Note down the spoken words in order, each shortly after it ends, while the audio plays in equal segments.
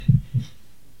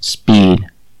speed.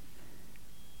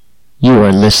 You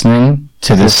are listening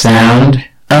to the sound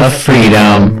of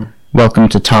freedom. Welcome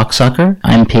to Talk Sucker.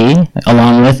 I'm P,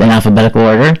 along with, in alphabetical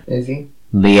order, Izzy,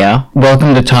 Leo.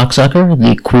 Welcome to Talk Sucker,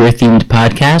 the queer-themed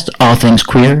podcast, all things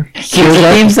queer. Here's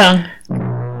the theme song.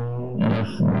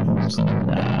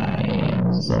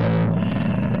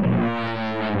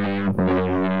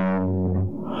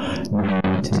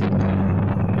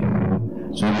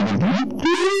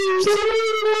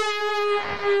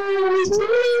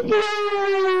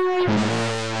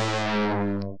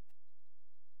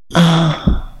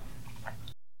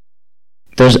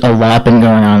 There's a lot been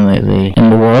going on lately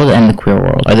in the world and the queer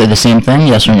world. Are they the same thing?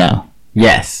 Yes or no?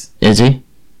 Yes. Izzy?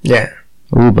 yeah.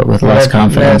 Ooh, but with less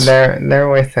confidence. They're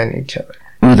within each other.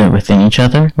 Ooh, they're within each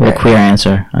other? What a Yeah. queer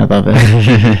answer. I love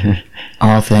it.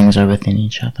 All things are within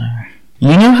each other.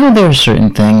 You know how there are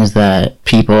certain things that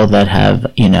people that have,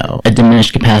 a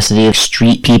diminished capacity of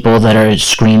street people that are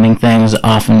screaming things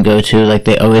often go to, like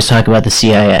they always talk about the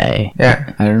CIA.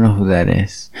 Yeah. I don't know who that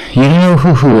is. You don't know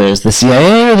who is, the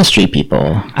CIA or the street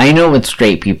people? I know what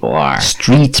straight people are.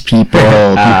 Street people, people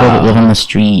that live on the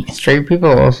street. Straight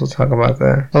people also talk about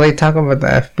they talk about the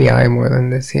FBI more than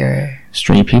the CIA.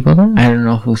 Street people though? I don't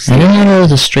know who I didn't know it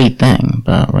was a straight thing,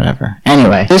 but whatever.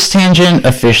 Anyway, this tangent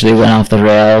officially went off the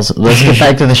rails. Let's get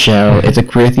back to the show. It's a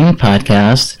queer-themed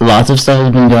podcast. Lots of stuff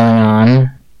has been going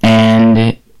on,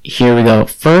 and here we go.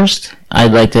 First,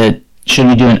 should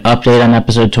we do an update on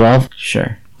episode 12?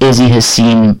 Sure. Izzy has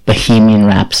seen Bohemian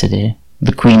Rhapsody,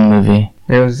 the Queen movie.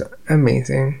 It was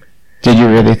amazing. Did you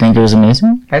really think it was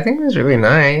amazing? I think it was really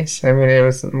nice. I mean, it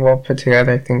was well put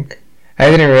together, I think. I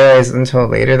didn't realize until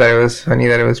later that it was funny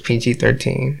that it was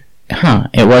PG-13. Huh,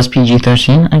 it was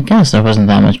PG-13? I guess there wasn't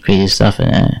that much crazy stuff in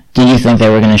it. Did you think they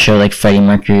were going to show, Freddie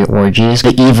Mercury orgies?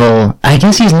 The evil... I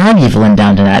guess he's not evil in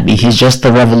Downton Abbey. He's just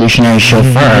the revolutionary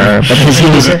chauffeur.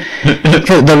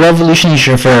 Because the revolutionary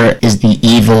chauffeur is the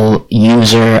evil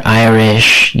user,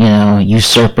 Irish,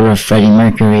 usurper of Freddie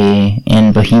Mercury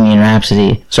in Bohemian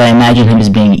Rhapsody. So I imagine him as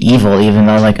being evil, even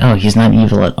though, he's not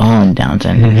evil at all in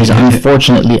Downton. He's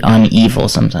unfortunately uneval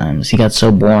sometimes. He got so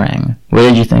boring. What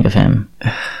did you think of him?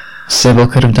 Sybil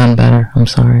could have done better. I'm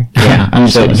sorry. Yeah, I'm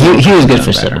just he was good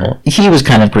for Sybil. He was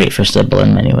kind of great for Sybil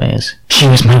in many ways. She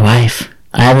was my wife.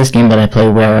 I have this game that I play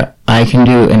where I can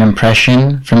do an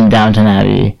impression from Downton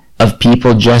Abbey of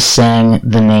people just saying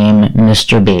the name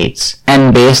Mr. Bates.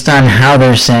 And based on how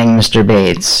they're saying Mr.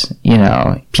 Bates,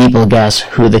 people guess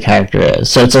who the character is.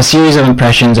 So it's a series of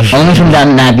impressions only from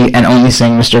Downton Abbey and only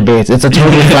saying Mr. Bates. It's a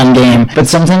totally fun game. But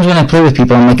sometimes when I play with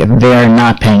people, I'm like, they're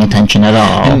not paying attention at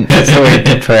all. That's the way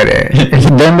to put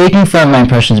it. They're making fun of my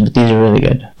impressions, but these are really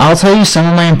good. I'll tell you, some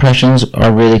of my impressions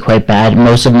are really quite bad.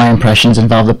 Most of my impressions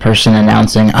involve the person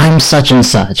announcing, I'm such and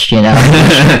such, which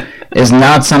is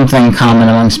not something common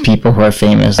amongst people who are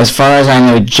famous. As far as I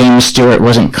know, James Stewart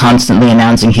wasn't constantly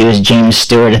announcing he was James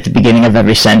Stewart at the beginning of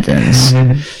every sentence.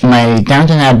 My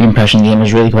Downton Abbey impression game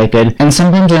is really quite good, and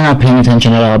sometimes they're not paying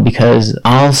attention at all because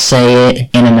I'll say it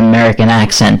in an American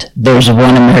accent. There's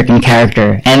one American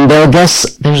character, and they'll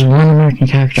guess there's one American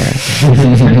character.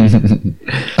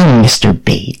 Oh, Mr.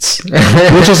 Bates.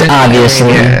 Which is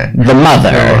obviously the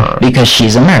mother, because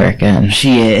she's American.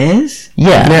 She is?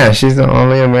 Yeah. Yeah, she's the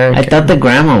only American. I thought the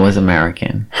grandma was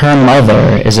American. Her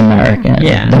mother is American.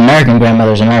 Yeah. The American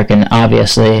grandmother's American,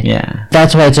 obviously. Yeah.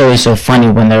 That's why it's always so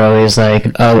funny when they're always like,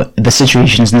 oh, the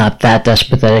situation's not that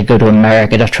desperate that I go to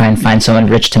America to try and find someone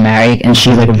rich to marry, and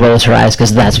she rolls her eyes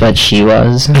because that's what she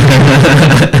was.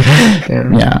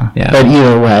 Yeah. But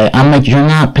either way, I'm like, you're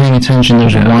not paying attention.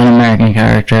 There's one American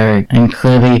character, and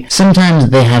clearly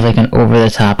sometimes they have an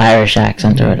over-the-top Irish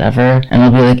accent or whatever, and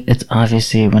they'll be like, it's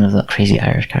obviously one of the crazy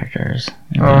Irish characters.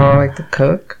 Oh, like the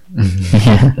cook?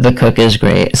 Yeah, the cook is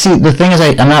great. See, the thing is,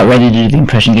 I'm not ready to do the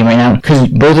impression game right now, because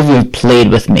both of you have played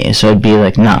with me, so it'd be,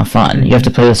 not fun. You have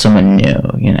to play with someone new,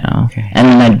 Okay. And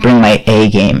then I'd bring my A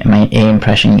game, my A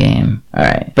impression game.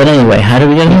 Alright. But anyway, how do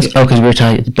we get this? Oh, because we were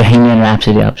talking Bohemian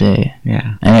Rhapsody update.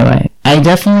 Yeah. Anyway, I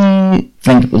definitely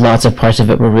think lots of parts of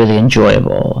it were really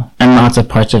enjoyable, and lots of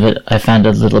parts of it I found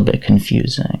a little bit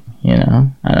confusing, I don't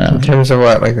know. In terms of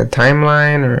what, the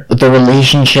timeline, or? The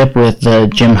relationship with the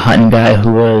Jim Hutton guy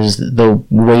who was the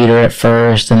waiter at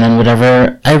first, and then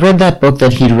whatever. I read that book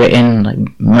that he'd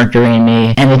written, Mercury and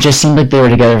Me, and it just seemed like they were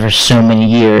together for so many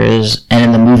years, and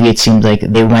in the movie it seemed like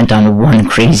they went on one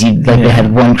crazy, they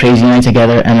had one crazy night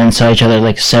together, and then saw each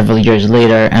other, several years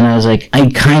later, and I was like,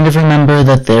 I kind of remember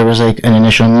that there was, an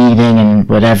initial meeting, and then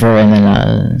whatever, and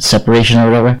then separation or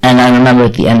whatever. And I remember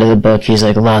at the end of the book, he's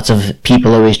like, lots of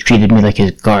people always treated me like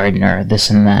his gardener, this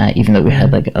and that, even though we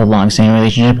had like a long-standing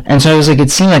relationship. And so I was like,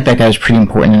 it seemed like that guy was pretty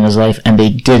important in his life, and they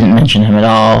didn't mention him at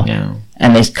all. Yeah.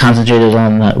 And they concentrated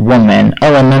on that woman.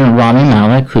 Oh, and then Rami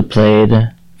Malek, who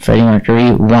played Freddie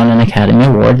Mercury, won an Academy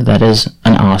Award. That is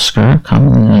an Oscar,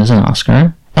 commonly known as an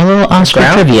Oscar. A little Oscar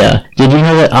trivia. Did you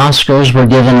know that Oscars were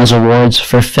given as awards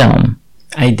for film?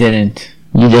 I didn't.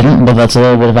 You didn't? Well, that's a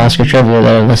little bit of Oscar trivia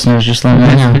that our listeners just learned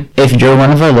right now. If you're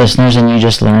one of our listeners and you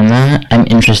just learned that, I'm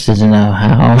interested to know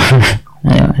how.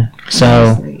 Anyway,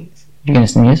 so you're going to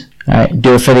sneeze? Alright,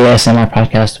 do it for the ASMR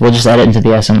podcast. We'll just add it into the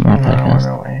ASMR podcast.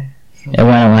 No, away. It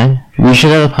went away. We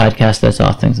should have a podcast that's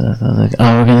all things like,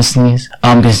 oh, we're gonna sneeze. Oh,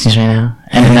 I'm gonna sneeze right now,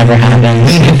 and it never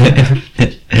happens.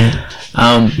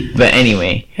 But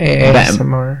anyway, Hey,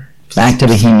 ASMR. Back to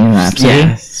Bohemian Rhapsody.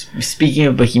 yeah. Speaking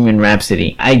of Bohemian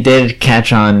Rhapsody, I did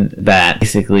catch on that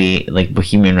basically, like,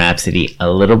 Bohemian Rhapsody a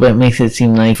little bit makes it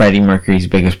seem like Freddie Mercury's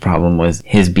biggest problem was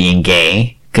his being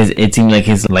gay. Because it seemed like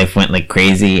his life went, like,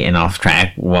 crazy and off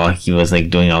track while he was, like,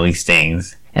 doing all these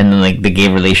things. And then, like, the gay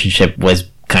relationship was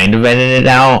kind of edited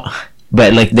out.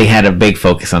 But, like, they had a big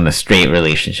focus on the straight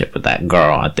relationship with that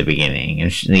girl at the beginning.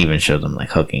 And they even showed them,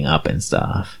 like, hooking up and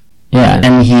stuff. Yeah,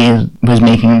 and he was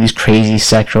making these crazy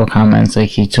sexual comments, like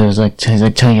he's like,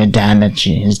 tell your dad that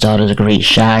his daughter's a great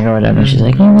shag or whatever. And she's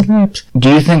like, oh, my lips. Do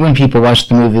you think when people watch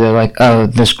the movie, they're like, oh,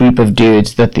 this group of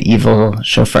dudes that the evil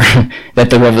chauffeur,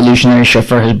 that the revolutionary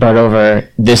chauffeur has brought over,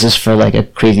 this is for like a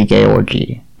crazy gay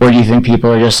orgy? Or do you think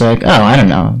people are just like, oh, I don't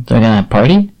know, they're gonna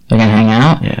party? They're gonna hang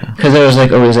out? Yeah. Because there was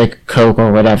like always like Coke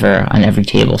or whatever on every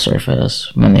table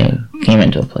surface when they came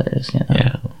into a place. You know?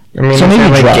 Yeah. I mean, So if maybe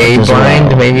they're like drugs gay as blind,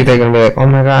 well. maybe they're gonna be like, oh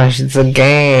my gosh, it's a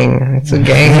gang. It's a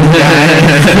gang.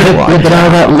 Look at all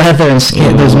that leather and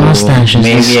skin, those mustaches.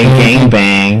 Maybe a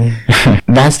gangbang.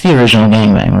 That's the original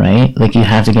gangbang, right? Like you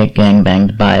have to get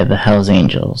gangbanged by the Hells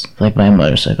Angels, like by a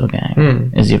motorcycle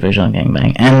gang, is the original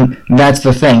gangbang. And that's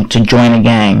the thing, to join a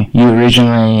gang, you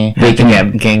originally... They can get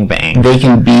gangbang. They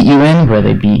can beat you in, where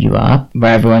they beat you up,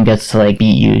 where everyone gets to like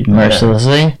beat you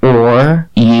mercilessly, or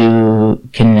you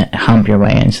can hump your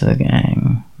way into the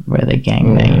gang, where they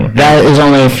gangbang you. That is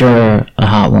only if you're a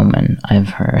hot woman, I've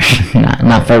heard.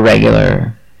 not for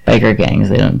regular biker gangs.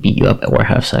 They don't beat you up or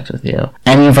have sex with you.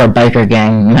 Any of our biker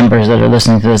gang members that are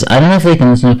listening to this, I don't know if they can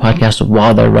listen to the podcast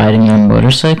while they're riding on a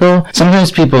motorcycle.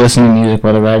 Sometimes people listen to music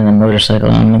while they're riding a motorcycle,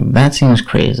 and I'm like, that seems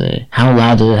crazy. How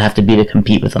loud does it have to be to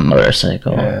compete with a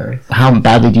motorcycle? Yeah. How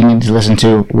badly do you need to listen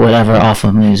to whatever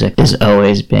awful music is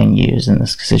always being used in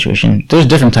this situation? There's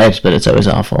different types, but it's always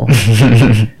awful.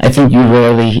 I think you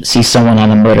rarely see someone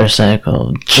on a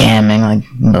motorcycle jamming like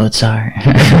Mozart.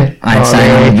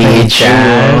 Einstein on the they beach.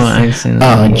 jazz.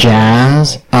 Oh,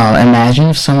 jazz? Oh, imagine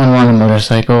if someone were on a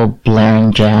motorcycle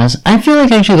blaring jazz. I feel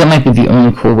like actually that might be the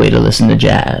only cool way to listen to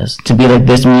jazz. To be like,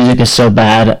 this music is so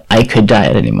bad, I could die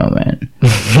at any moment.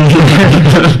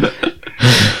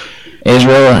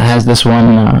 Israel has this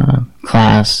one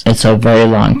class. It's a very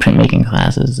long printmaking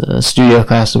class. It's a studio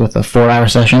class with a 4-hour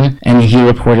session, and he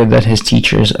reported that his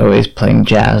teacher is always playing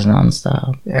jazz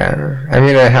nonstop. Yeah, I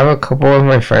mean, I have a couple of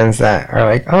my friends that are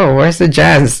like, oh, where's the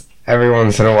jazz? Every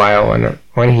once in a while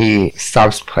when he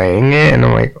stops playing it, and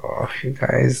I'm like, oh, you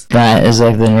guys. That is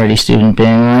like the nerdy student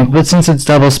being like, but since it's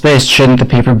double-spaced, shouldn't the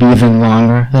paper be even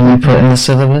longer than we put in the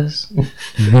syllabus?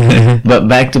 But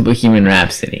back to Bohemian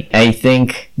Rhapsody. I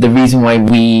think the reason why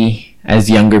we, as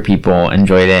younger people,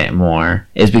 enjoyed it more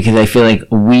is because I feel like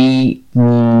we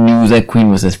knew that Queen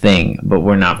was a thing, but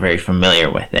we're not very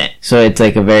familiar with it. So it's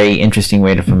like a very interesting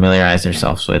way to familiarize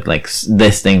ourselves with like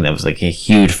this thing that was like a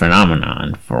huge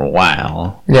phenomenon for a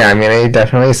while. Yeah, I mean, I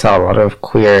definitely saw a lot of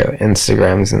queer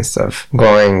Instagrams and stuff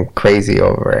going crazy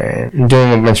over it.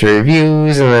 Doing a bunch of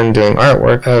reviews and then doing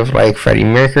artwork of like Freddie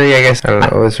Mercury, I guess. I don't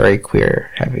know, it was very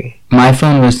queer heavy. My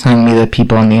phone was telling me that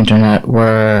people on the internet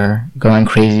were going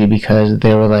crazy because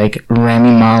they were like,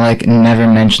 Rami Malek never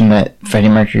mentioned that Freddie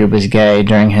Mercury was gay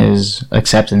during his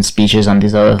acceptance speeches on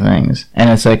these other things. And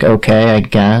it's like, okay, I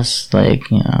guess, like,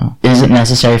 you know, is it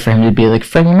necessary for him to be like,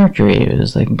 Freddie Mercury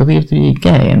was like believed to be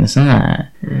gay and this and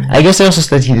that? I guess I also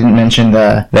said he didn't mention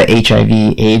the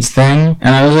HIV AIDS thing,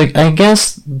 and I was like, I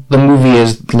guess the movie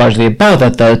is largely about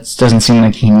that, though it doesn't seem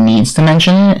like he needs to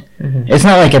mention it. It's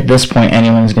not like at this point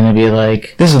anyone's gonna be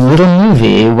like, this little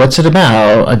movie, what's it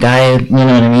about? A guy, you know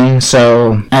what I mean?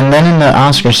 So, and then in the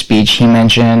Oscar speech, he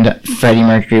mentioned Freddie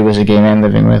Mercury was a gay man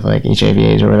living with like HIV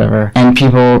AIDS or whatever. And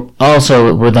people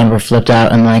also were flipped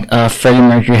out and like, Freddie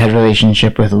Mercury had a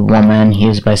relationship with a woman, he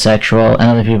was bisexual, and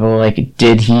other people were like,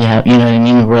 did he have, you know what I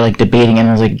mean? We're like debating, and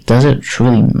I was like, does it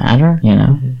truly matter? You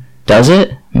know? Does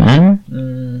it matter?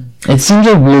 It seems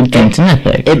a weird thing to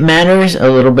nitpick. It matters a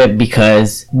little bit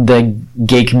because the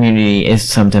gay community is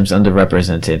sometimes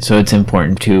underrepresented, so it's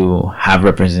important to have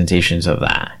representations of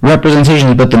that.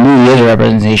 Representation, but the movie is a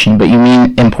representation, but you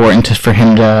mean important for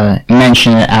him to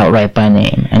mention it outright by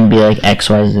name and be like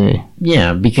XYZ.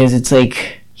 Yeah, because it's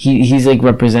like he's like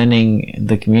representing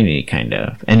the community kind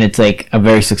of, and it's like a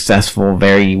very successful,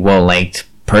 very well liked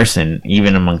person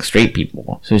even among straight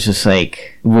people. So it's just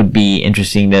like it would be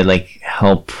interesting to like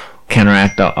help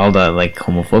counteract all the like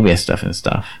homophobia stuff and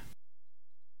stuff.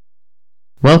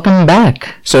 Welcome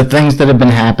back. So things that have been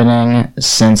happening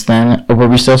since then. Were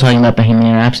we still talking about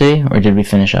Bohemian Rhapsody, or did we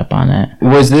finish up on it?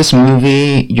 Was this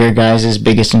movie your guys'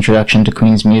 biggest introduction to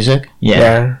Queen's music?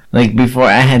 Yeah. Like before,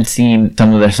 I had seen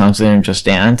some of their songs in Just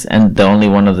Dance, and the only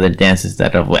one of the dances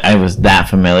that I was that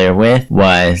familiar with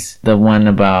was the one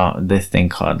about this thing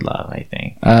called Love, I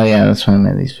think. Oh yeah, that's one of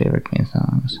my least favorite Queen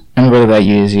songs. And what about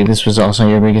you, Izzy? This was also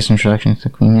your biggest introduction to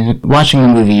Queen music? Watching the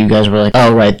movie, you guys were like,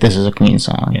 oh right, this is a Queen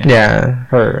song. Yeah,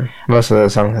 for most of the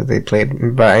songs that they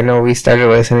played. But I know we started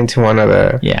listening to one of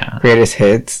the greatest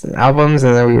hits albums,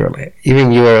 and then we were like,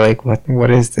 even you were like, what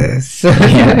is this?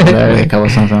 Yeah, there were a couple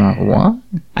songs I'm like, what?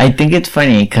 I think it's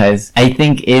funny because I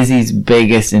think Izzy's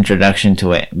biggest introduction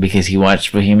to it, because he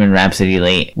watched Bohemian Rhapsody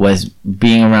late, was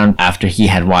being around after he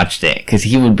had watched it, because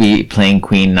he would be playing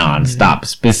Queen non-stop,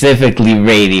 specifically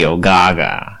Radio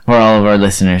Gaga. For all of our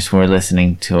listeners who are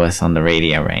listening to us on the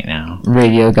radio right now.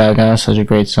 Radio Gaga is such a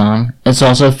great song. It's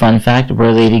also a fun fact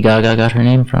where Lady Gaga got her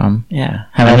name from. Yeah.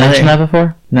 Have I mentioned that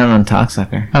before? Not on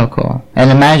Talksucker. Oh, cool.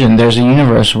 And imagine there's a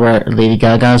universe where Lady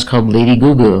Gaga is called Lady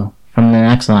Gugu from the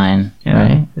next line,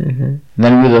 right? Mm-hmm.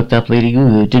 Then we looked up Lady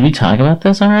Gugu. Did we talk about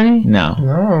this already? No.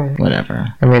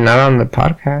 Whatever. I mean, not on the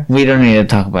podcast. We don't need to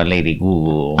talk about Lady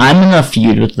Gugu. I'm in a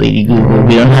feud with Lady Gugu.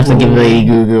 We don't have to give Lady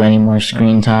Gugu any more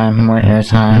screen time, more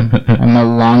airtime. I'm a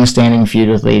long-standing feud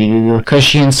with Lady Gugu because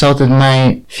she insulted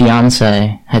my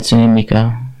fiance, Hatsune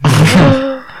Miku.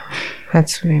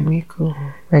 Hatsune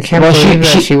Miku. I can't believe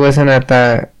that she wasn't at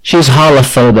that. She's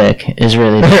holophobic, is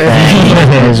really the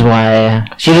thing. Is why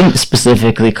she didn't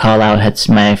specifically call out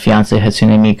my fiance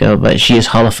Hatsune Miku, but she is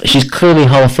she's clearly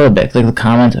holophobic. Like the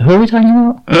comment, who are we talking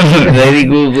about? Lady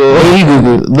Gugu. Lady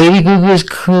Gugu. Lady Gugu is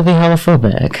clearly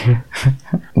holophobic.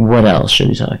 What else should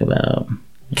we talk about?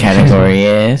 Category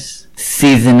is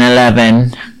season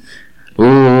 11.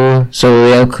 Ooh, so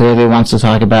Leo clearly wants to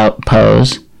talk about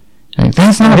Pose. Like,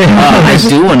 that's not I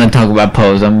do want to talk about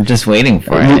Pose. I'm just waiting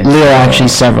for it. Leo actually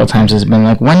several times has been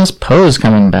like, when is Pose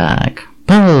coming back?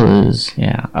 Pose.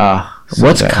 Yeah.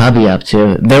 What's Cubby up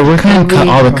to? They're working on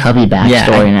all the Cubby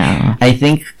backstory now. I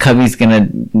think Cubby's gonna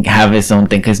have his own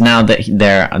thing because now that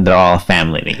they're all a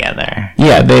family together.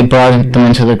 Yeah, they brought them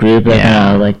into the group. They're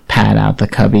gonna like pad out the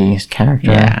Cubby's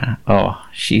character. Yeah. Oh,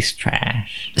 she's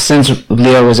trash. Since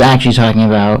Leo was actually talking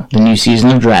about the new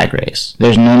season of Drag Race,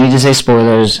 there's no need to say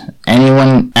spoilers.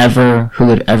 Anyone who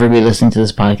would ever be listening to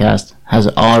this podcast has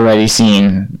already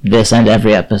seen this and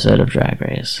every episode of Drag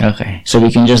Race. Okay. So we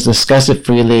can just discuss it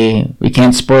freely. We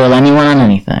can't spoil anyone on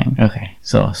anything. Okay.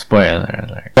 So, spoiler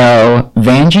alert. So,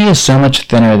 Vanjie is so much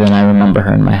thinner than I remember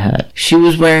her in my head. She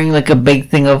was wearing like a big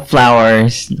thing of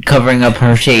flowers covering up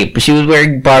her shape. She was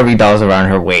wearing Barbie dolls around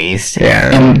her waist.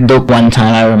 Yeah. And the one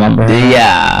time I remember her.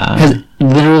 Yeah. Because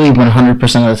literally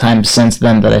 100% of the time since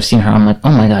then that I've seen her, I'm like,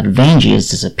 oh my god, Vanjie is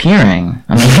disappearing.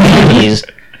 I'm like,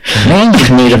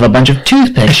 Vanjie's made of a bunch of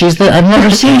toothpicks. I've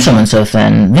never seen someone so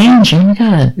thin. Vanjie, oh my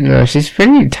god. No, she's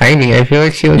pretty tiny. I feel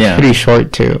like she looks pretty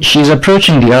short too. She's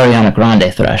approaching the Ariana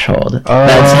Grande threshold.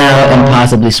 That's how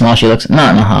impossibly small she looks.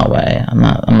 Not in a hot way. I'm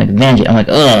like, Vanjie. I'm like,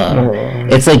 ugh.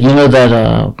 It's like, you know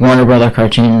that Warner Brother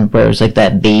cartoon where it was like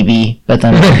that baby, but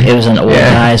then it was an old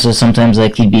guy, so sometimes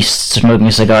like he'd be smoking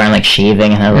a cigar and like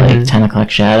shaving and have like 10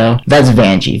 o'clock shadow. That's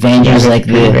Vanjie. Vanjie's like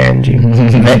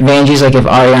Vanjie's like if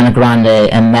Ariana Grande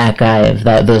and that guy, if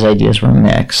those ideas were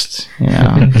mixed, you know.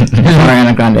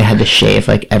 Ariana Grande had to shave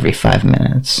like every 5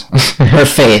 minutes. Her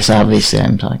face, obviously,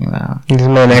 I'm talking about. This is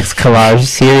my next collage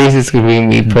series. It's gonna be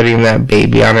me putting that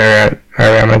baby on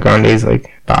Ariana Grande's like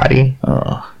body.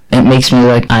 Oh. It makes me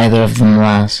like either of them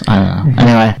less. I don't know.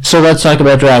 Anyway, so let's talk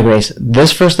about Drag Race.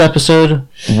 This first episode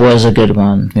was a good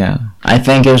one. Yeah. I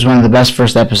think it was one of the best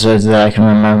first episodes that I can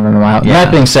remember in a while. Yeah.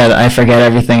 That being said, I forget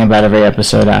everything about every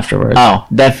episode afterwards. Oh,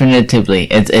 definitively.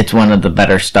 It's one of the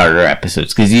better starter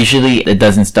episodes because usually it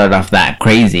doesn't start off that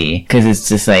crazy because it's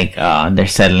just like they're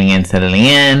settling in,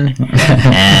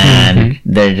 and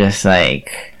they're just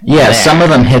like Yeah, there. some of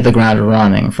them hit the ground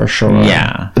running for sure.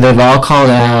 Yeah. They've all called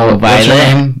out what's her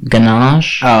Violet. name?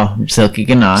 Ganache. Oh, Silky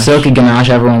Ganache. Silky Ganache,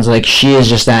 everyone's like, she is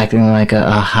just acting like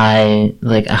a high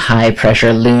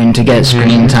pressure loon to get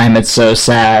screen time. It's so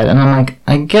sad. And I'm like,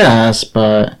 I guess,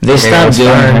 but they stopped it's doing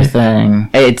fine. her thing.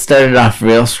 It started off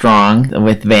real strong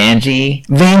with Vanjie.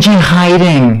 Vanjie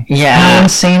hiding. Yeah. How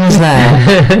insane is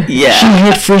that? Yeah. She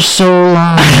hid for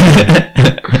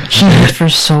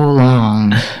so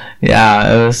long.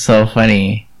 Yeah, it was so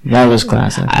funny. That was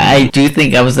classic. I do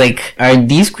think I was like, are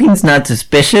these queens not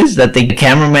suspicious that the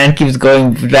cameraman keeps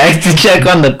going back to check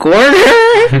on the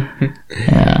corner?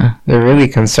 Yeah. They're really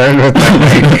concerned with that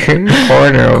like,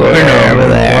 corner over there. I don't know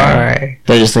there. why.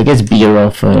 They're just like, it's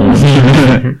B-roll footage.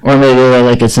 Or maybe they're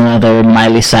like, it's another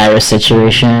Miley Cyrus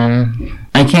situation.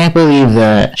 I can't believe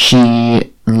that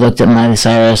she looked at Miley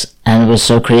Cyrus and was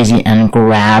so crazy and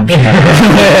grabbed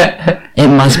her. It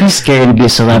must be scary to be a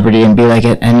celebrity and be like,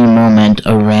 at any moment,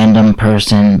 a random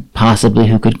person, possibly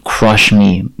who could crush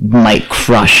me, might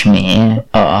crush me.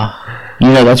 You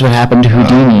know, that's what happened to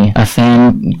Houdini. A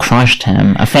fan crushed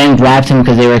him. A fan grabbed him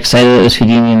because they were excited it was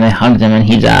Houdini and they hugged him and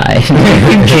he died.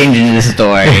 Keep changing the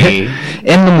story.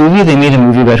 In the movie, they made a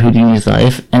movie about Houdini's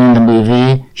life, and in the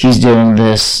movie, he's doing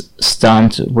this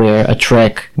stunt where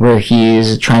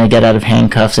he's trying to get out of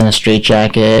handcuffs in a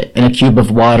straitjacket in a cube of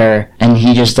water, and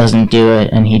he just doesn't do it,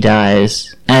 and he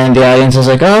dies. And the audience is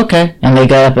like, oh, okay. And they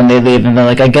get up and they leave, and they're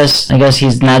like, I guess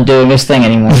he's not doing his thing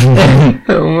anymore.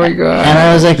 Oh my god. And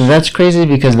I was like, that's crazy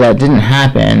because that didn't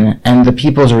happen. And the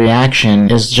people's reaction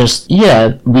is just,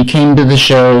 yeah, we came to the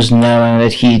shows knowing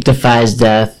that he defies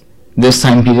death. This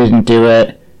time he didn't do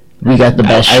it. We got the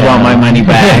best show. I want my money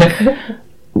back.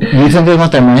 You think they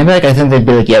want their money back? I think they'd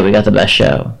be like, yeah, we got the best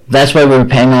show. That's why we were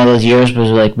paying all those years,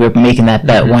 was like, we were making that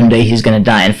bet one day he's going to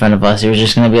die in front of us. He was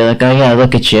just going to be like, oh yeah,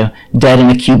 look at you. Dead in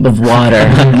a cube of water.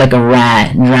 Like a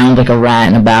rat. Drowned like a rat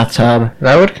in a bathtub.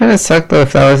 That would kind of suck though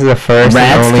if that was the first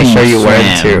Rats and only can show you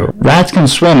went swim. to. Rats can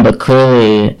swim, but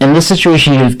clearly, in this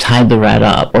situation, you'd have tied the rat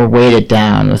up or weighed it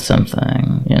down with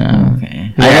something, you know?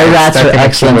 Okay. I know Yeah, rats stuck are in a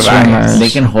excellent cube of ice. swimmers. They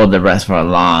can hold the rest for a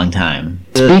long time.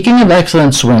 Speaking of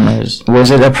excellent swimmers,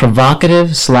 was it a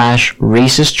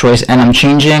provocative/racist choice? And I'm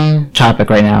changing topic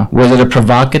right now. Was it a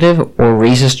provocative or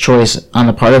racist choice on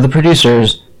the part of the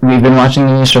producers? We've been watching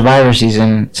the new Survivor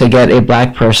season to get a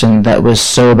black person that was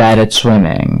so bad at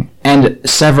swimming. And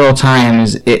several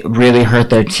times it really hurt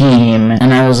their team.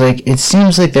 And I was like, it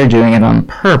seems like they're doing it on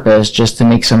purpose just to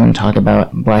make someone talk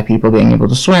about black people being able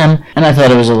to swim. And I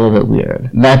thought it was a little bit weird.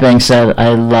 That being said, I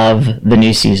love the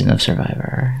new season of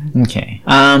Survivor. Okay.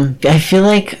 I feel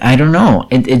like, I don't know.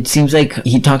 It seems like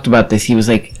he talked about this. He was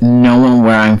like, no one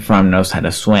where I'm from knows how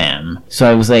to swim. So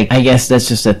I was like, I guess that's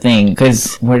just a thing.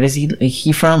 Because where does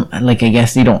he from? Like, I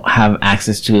guess they don't have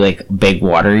access to like big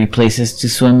watery places to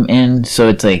swim in. So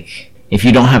it's like, if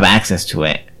you don't have access to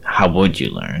it, how would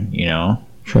you learn, you know?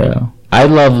 True. I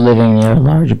love living near a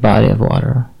large body of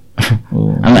water. I'm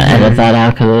gonna edit that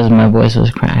out because my voice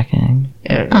was cracking.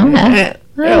 I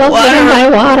love living by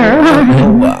water.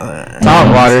 Salt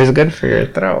water is good for your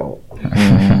throat.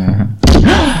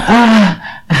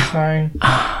 Sorry.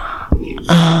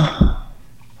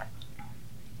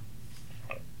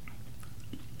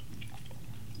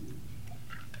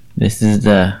 This is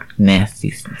the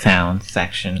nasty sound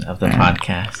section of the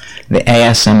podcast. The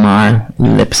ASMR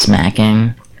lip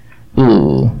smacking.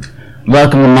 Ooh.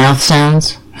 Welcome to Mouth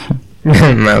Sounds.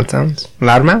 Mouth sounds.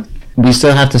 Loud mouth? We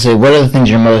still have to say, what are the things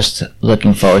you're most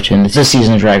looking forward to in this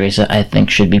season of Drag Race that I think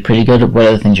should be pretty good? What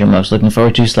are the things you're most looking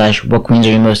forward to / what queens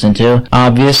are you most into?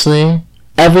 Obviously,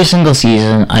 every single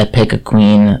season I pick a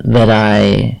queen that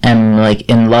I am like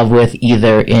in love with,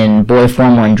 either in boy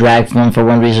form or in drag form for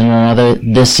one reason or another.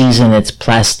 This season it's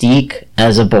Plastique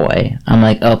as a boy. I'm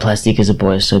like, oh, Plastique as a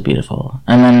boy is so beautiful.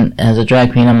 And then as a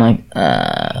drag queen I'm like,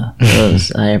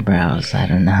 those eyebrows, I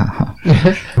don't know.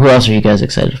 Who else are you guys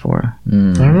excited for? I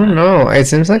don't know. It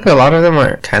seems like a lot of them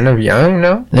are kind of young,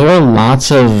 no? There are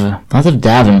lots of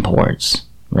Davenports,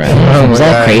 right? Oh Is my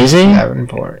that God, crazy?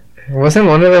 Davenport. Wasn't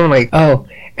one of them like, oh,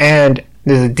 and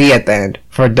there's a D at the end.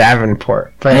 for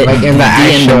Davenport, but like in the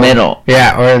in actual the middle.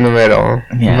 Yeah, or in the middle.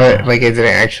 Yeah. But like it didn't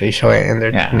actually show it in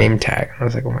their Yeah. name tag. I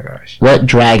was like, oh my gosh. What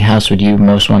drag house would you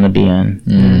most want to be in?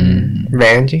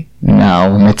 Vanjie?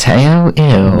 No, Mateo?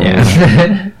 Ew.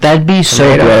 Yeah. That'd be so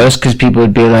Tomato. gross because people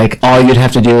would be like, all you'd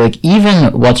have to do, like,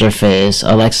 even what's her face?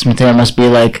 Alexis Mateo must be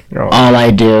like, Oh. all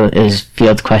I do is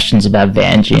field questions about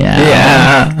Vanjie now.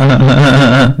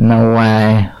 Yeah. No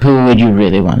way. Who would you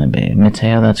really want to be?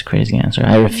 Mateo? That's a crazy answer.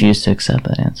 I refuse to accept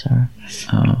that answer.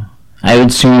 Oh. I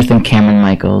would sooner think Cameron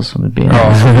Michaels would be.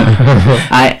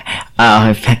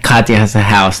 If Katya has a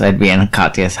house, I'd be in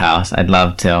Katya's house. I'd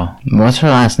love to. What's her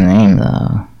last name,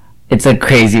 though? It's a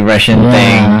crazy Russian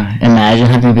Yeah. Imagine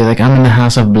having to be like, I'm in the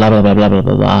house of blah, blah, blah, blah, blah,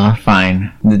 blah, blah. thing.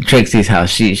 Fine. The Trixie's house.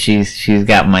 She's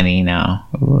got money now.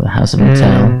 Ooh, the house of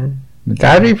Mattel.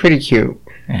 That'd be pretty cute.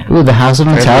 Ooh, the house of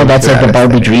Mattel? think That's like the that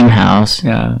Barbie aesthetic. Dream House.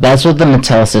 Yeah. That's what the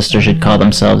Mattel sisters should call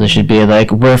themselves. They should be like,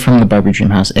 we're from the Barbie Dream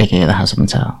House, aka the House of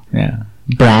Mattel. Yeah.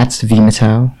 Bratz v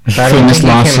Mattel. I don't Famous think you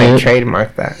can lawsuit. like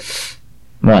trademark that.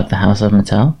 What, the House of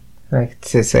Mattel? Like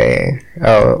to say,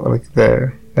 oh, like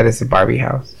that is the Barbie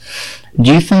house.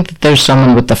 Do you think that there's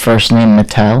someone with the first name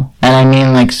Mattel? And I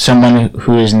mean like someone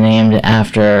who is named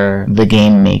after the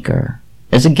game maker.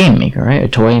 It's a game maker, right? A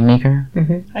toy maker?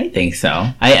 I think so.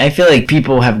 I feel like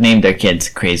people have named their kids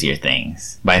crazier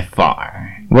things by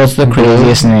far. What's the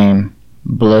craziest name?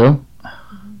 Blue?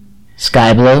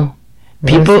 Sky Blue?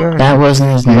 People, What's that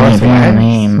wasn't his name. Northwest?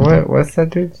 name. What's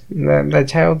that dude's that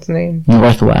child's name?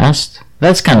 Northwest?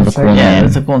 That's kind of a It's cool like- Yeah, name.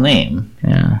 that's a cool name.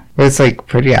 Yeah. It's like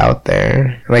pretty out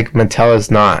there. Like Mattel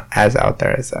is not as out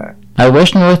there as that. I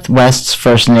wish Northwest's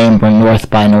first name were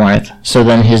North by North, so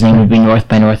then his name would be North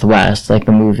by Northwest, like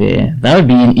the movie. That would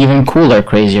be an even cooler,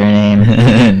 crazier name.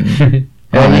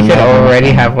 And you could no. already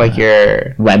have like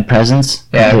your Web presence?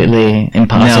 Yeah. Completely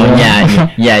impossible. No,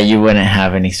 yeah, you wouldn't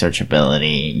have any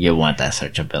searchability. You want that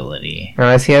searchability.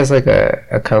 unless he has like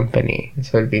a company,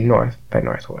 so it'd be North by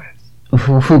Northwest.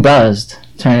 Who buzzed?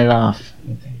 Turn it off.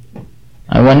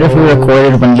 I wonder if we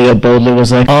recorded when Leo Boldly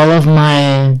was like, all of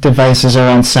my devices are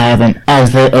on silent,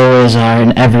 as they always are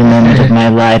in every moment of my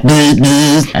life.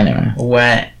 Anyway.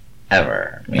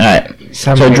 Whatever. Alright.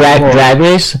 So Something drag cool.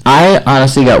 race, I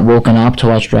honestly got woken up to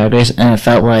watch Drag Race, and it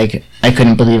felt like I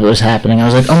couldn't believe it was happening. I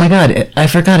was like, oh my god, I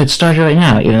forgot it started right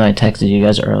now, even though I texted you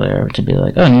guys earlier to be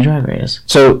like, oh, new Drag Race.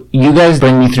 So you guys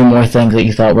bring me through more things that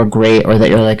you thought were great, or that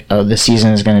you're like, oh, this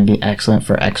season is going to be excellent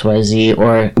for XYZ,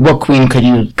 or what queen could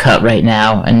you cut right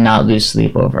now and not lose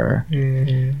sleep over?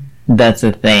 That's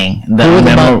the thing. Who are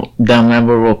the The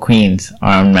memorable queens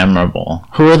are memorable.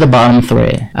 Who are the bottom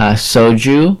three?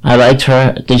 Soju, I liked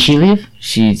her. Did she leave?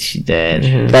 she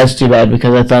did. That's too bad,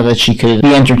 because I thought that she could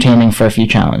be entertaining for a few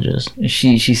challenges.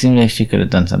 She seemed like she could have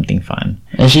done something fun.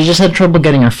 And she just had trouble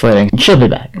getting her footing. She'll be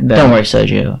back. Don't worry,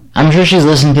 Soju. I'm sure she's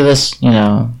listening to this, you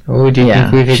know. Oh, do you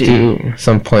Yeah, think we could she- do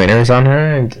some pointers on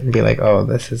her and be like, oh,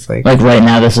 this is like Like right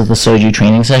now, this is the Soju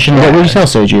training session. What would you tell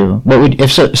Soju? What would if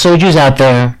Soju's out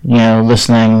there, you know,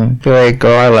 listening? be like,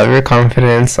 girl, I love your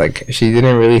confidence. Like, she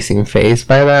didn't really seem phased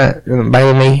by that, by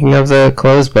the making of the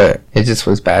clothes, but it just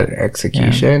was bad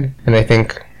execution. And I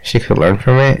think she could learn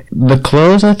from it. The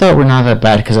clothes I thought were not that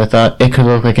bad because I thought it could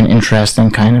look like an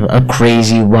interesting kind of a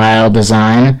crazy wild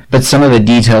design, but some of the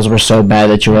details were so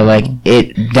bad that you were like,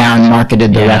 it down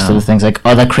marketed the rest of the things. Like,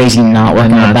 oh, that crazy knot work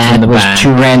in the knots back in the was back.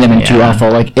 too random and too Yeah.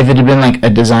 awful. Like, if it had been like a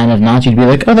design of knots, you'd be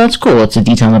like, oh, that's cool. It's a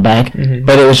detail in the back.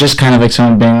 But it was just kind of like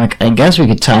someone being like, I guess we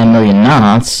could tie a million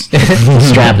knots,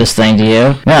 strap this thing to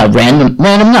you. Yeah, random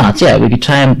knots. Yeah, we could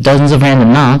tie dozens of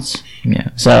random knots. Yeah.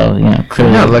 So, you know, They're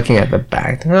clearly. not looking at the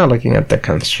back. They're not looking at the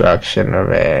construction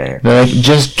of it. They're like,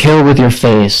 just kill with your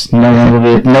face. No one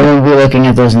will be looking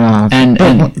at those knots. And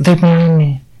They're behind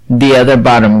me. the other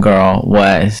bottom girl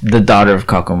was the daughter of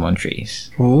Coco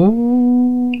Montrese.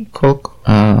 Ooh, Coco.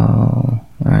 Oh,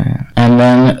 right. And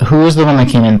then who was the one that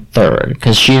came in third?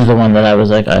 Because she's the one that I was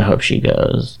like, I hope she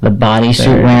goes. The bodysuit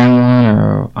Third. wearing one,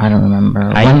 or I don't remember. One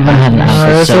of them had an Oh, outfit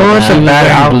there's so so much bad. of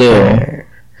bad Blue. outfit.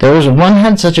 There was one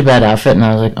had such a bad outfit, and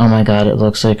I was like, oh my god, it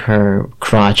looks like her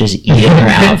crotch is eating her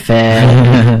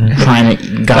outfit, trying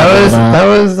to gobble it up. That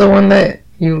was the one that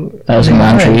you. That was you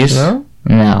liked, Montrese? No?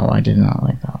 No, I did not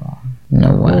like that one.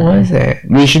 No way. What was it?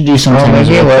 We should do some Oh, things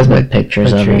maybe it was with with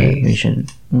pictures of it. Patrice. We should.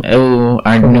 Oh,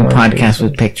 our Coco new Montrese. podcast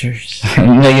with pictures.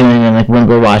 Like when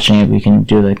we're watching it, we can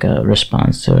do like a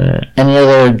response to it. Any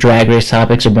other Drag Race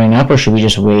topics to bring up, or should we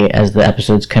just wait as the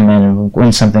episodes come in, and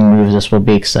when something moves us, we'll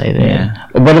be excited. Yeah.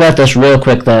 What about this, real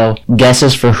quick though?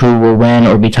 Guesses for who will win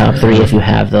or be top three if you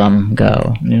have them.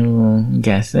 Go. New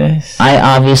guesses. I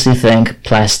obviously think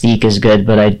Plastique is good,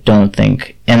 but I don't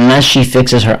think unless she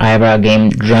fixes her eyebrow game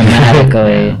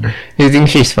dramatically. You think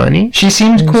she's funny? She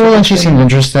seems cool and she seemed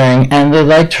interesting, and they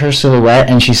liked her silhouette,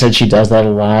 and she said she does that a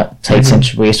lot, tight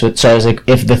cinch waistcoat. So I was like,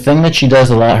 if the thing that she does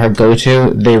a lot, her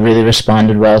go-to, they really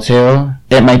responded well to,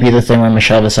 it might be the thing where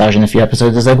Michelle Visage in a few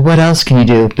episodes is like, what else can you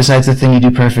do besides the thing you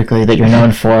do perfectly that you're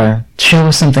known for? Show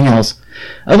us something else.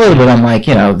 A little bit, I'm like,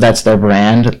 that's their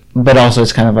brand, but also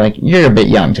it's kind of like, you're a bit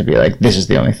young to be like, this is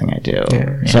the only thing I do.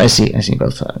 Yeah. So I see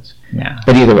both sides. Yeah.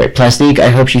 But either way, Plastique, I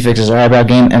hope she fixes her eyebrow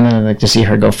game, and then I'd like to see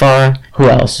her go far. Who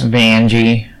else?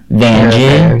 Vanjie.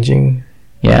 Vanjie.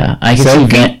 Yeah, I could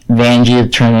Silky. see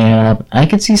Vanjie turning it up. I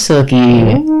could see Silky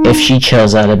if she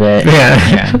chills out a bit.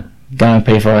 Yeah. Gonna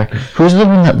pay for her. Who's the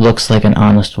one that looks like an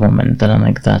honest woman that I'm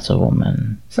like, that's a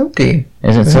woman? Silky.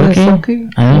 Is it Isn't it Silky? Silky?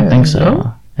 I don't Yeah, think so.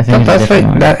 no? I think it's a different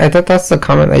one. I thought that's the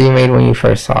comment that you made when you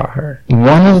first saw her.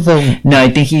 One of the... No, I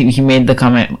think he made the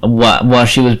comment while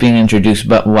she was being introduced,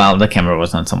 but while the camera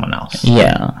was on someone else.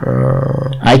 Yeah.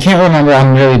 Uh, I can't remember.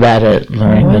 I'm really bad at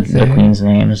learning the Okay. queen's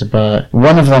names, but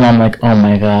one of them I'm like, oh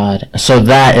my god. So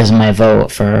that is my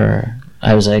vote for her.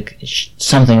 I was like,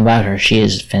 something about her. She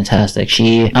is fantastic.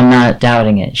 I'm not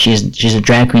doubting it. She's a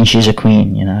drag queen. She's a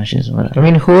queen. She's whatever. I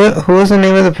mean, who was the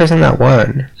name of the person that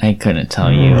won? I couldn't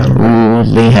tell you. Ooh,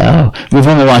 Leo. We've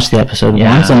only watched the episode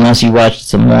Yeah. once, unless you watched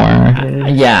some more.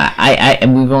 Yeah,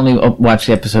 we've only watched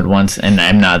the episode once, and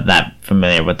I'm not that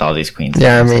familiar with all these queens.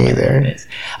 Yeah, me either.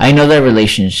 I know their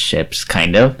relationships,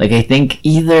 kind of. Like, I think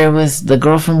either it was the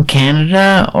girl from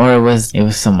Canada, or it was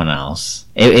someone else.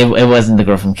 It wasn't the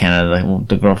girl from Canada. Like,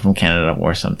 the girl from Canada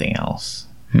wore something else.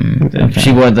 Okay.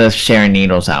 She wore the Sharon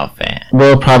Needles outfit.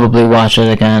 We'll probably watch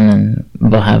it again, and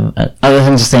we'll have other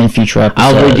things to say in future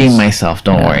episodes. I'll redeem myself.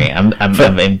 Don't worry. I'm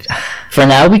For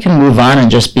now, we can move on and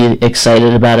just be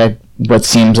excited about what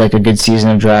seems like a good season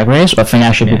of Drag Race. But for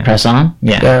now, should we press on?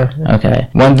 yeah. Okay.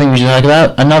 One thing we should talk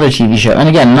about, another TV show. And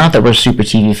again, not that we're super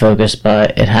TV focused,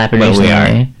 but it happened But we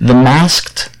recently. The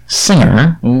Masked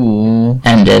Singer Ooh.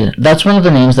 ended. That's one of the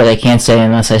names that I can't say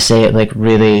unless I say it like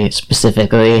really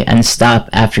specifically and stop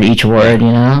after each word,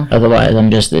 Otherwise, I'm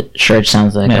just sure it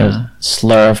sounds like Yeah. a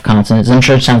slur of consonants. I'm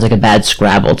sure it sounds like a bad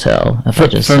Scrabble till. If I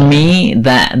just For me,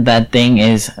 that thing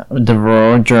is the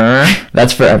Roger.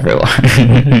 that's for everyone.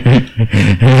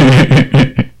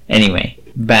 Anyway,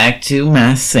 back to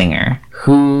Masked Singer.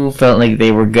 Who felt like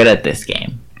they were good at this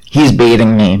game? He's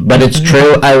baiting me, but it's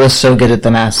true. I was so good at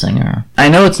The Masked Singer. I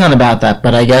know it's not about that,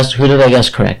 but who did I guess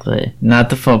correctly? Not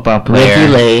the football player.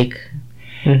 Ricky Lake,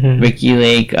 Ricky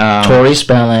Lake. Tori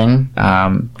Spelling,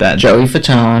 That Joey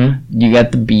Fatone. you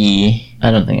got the B.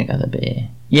 I don't think I got the B.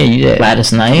 Yeah, you did.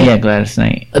 Gladys Knight. Yeah, Gladys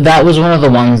Knight. That was one of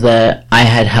the ones that I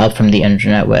had help from the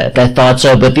internet with. I thought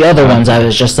so, but the other ones I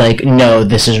was just like, no,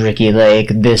 this is Ricky Lake.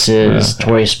 This is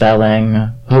Tori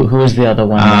Spelling. Who was the other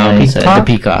one? that I said? The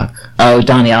Peacock. Oh,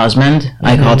 Donny Osmond.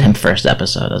 I called him first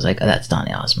episode. I was like, oh, that's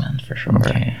Donny Osmond for sure.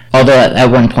 Okay. Although at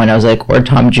one point I was like, or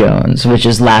Tom Jones, which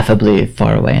is laughably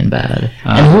far away and bad.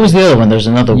 And who was the other one? There's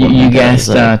another one. You guessed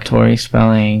Tori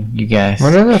Spelling. You guessed.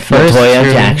 One of the first Latoya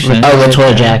two- Jackson. Oh,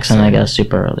 Latoya Jackson, I guess,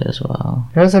 super early as well.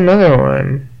 There was another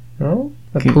one. No?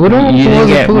 The Poodle? You Who was didn't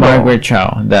the get Poodle? Margaret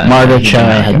Cho. Margaret Cho,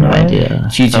 I had no idea.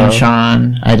 Cheech and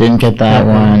Chong. I didn't get that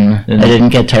one. I didn't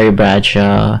get Terry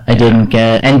Bradshaw. I didn't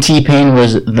get... And T-Pain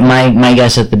was... My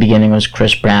guess at the beginning was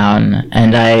Chris Brown.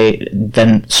 And I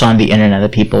then saw on the internet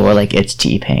that people were like, it's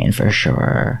T-Pain for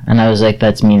sure. And I was like,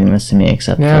 that's meaningless to me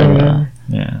except Yeah, for yeah.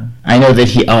 Yeah. I know that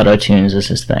he auto-tunes is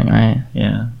his thing, right?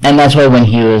 Yeah. And that's why when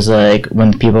he was like...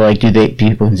 When people like,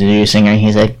 people consider you a singer?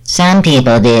 He's like, some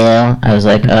people do. I was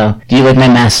like, oh, do you like my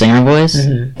Masked Singer voice?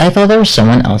 I thought there was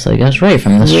someone else, I guess, right,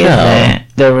 from the show.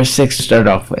 There were 6 to start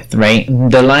off with, right?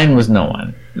 The line was no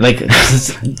one. Like,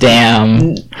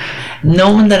 Damn.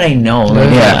 no one that I know.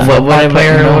 Like, Yeah. What would I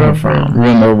Player know her number from?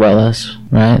 Rumor Willis,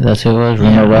 right? That's who it was?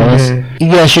 Rumor Willis? Mhm.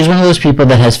 Yeah, she's one of those people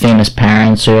that has famous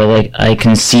parents, or like, I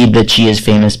concede that she is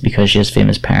famous because she has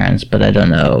famous parents, but I don't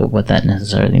know what that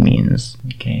necessarily means.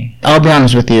 Okay. I'll be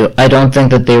honest with you, I don't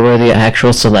think that they were the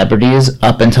actual celebrities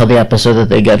up until the episode that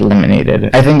they get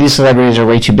eliminated. I think these celebrities are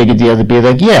way too big a deal to be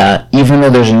like, yeah, even though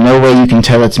there's no way you can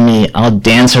tell it's me, I'll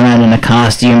dance around in a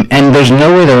costume, and there's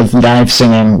no way they're live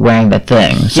singing wearing that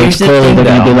thing. So Here's it's the clearly thing, they're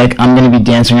going to be though. like, I'm going to be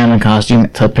dancing around in a costume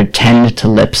to pretend to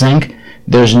lip sync.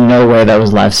 There's no way that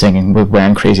was live singing with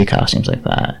wearing crazy costumes like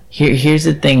that. Here's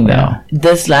the thing, though. Yeah.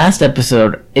 This last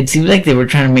episode, it seems like they were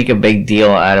trying to make a big deal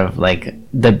out of, like,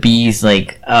 the bees,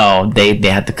 like, oh, they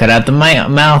had to cut out the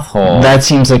mouth hole. That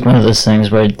seems like one of those things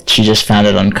where she just found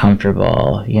it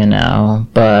uncomfortable,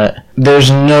 But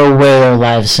there's no way they're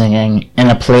live singing in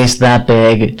a place that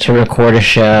big to record a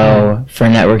show for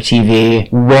network TV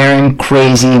wearing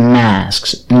crazy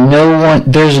masks.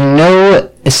 There's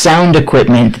no sound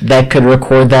equipment that could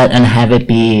record that and have it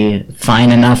be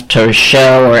fine enough to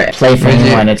show or play for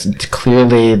anyone. It's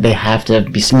clearly they have to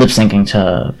be lip syncing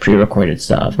to pre-recorded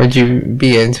stuff. Would you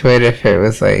be into it if it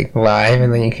was like live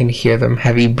and then you can hear them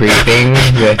heavy breathing?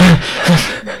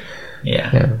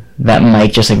 Yeah. That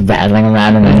mic just like rattling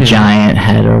around in a giant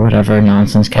head or whatever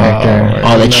nonsense character.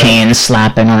 All the chains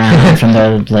slapping around from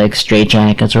the like straight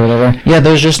jackets or whatever. Yeah,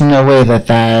 there's just no way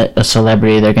that a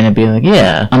celebrity, they're gonna be like,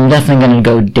 yeah, I'm definitely gonna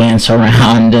go dance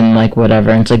around and like whatever.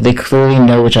 And it's like they clearly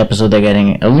know which episode they're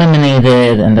getting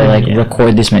eliminated and they like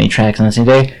record this many tracks on the same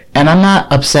day. And I'm not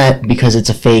upset because it's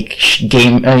a fake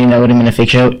game, or you know what I mean, a fake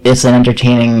show. It's an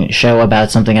entertaining show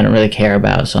about something I don't really care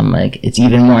about. So I'm like, it's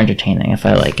even more entertaining if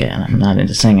I like it and I'm not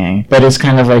into singing. But it's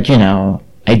kind of like, you know,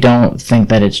 I don't think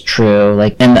that it's true.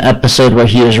 Like, in the episode where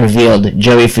he was revealed,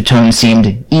 Joey Fatone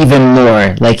seemed even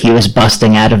more like he was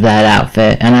busting out of that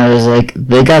outfit. And I was like,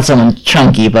 they got someone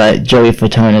chunky, but Joey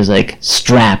Fatone is, like,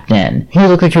 strapped in. He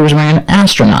looked like he was wearing an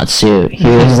astronaut suit. He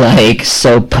was, like,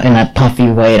 in that puffy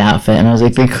white outfit. And I was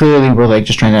like, they clearly were, like,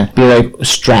 just trying to be, like,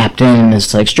 strapped in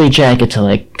this, like, straight jacket to,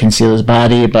 like, conceal his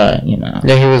body, but, you know.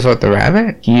 Yeah, he was what, the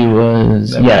rabbit? He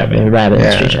was, the rabbit in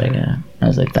the straight jacket. I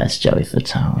was like, that's Joey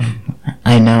Fatone.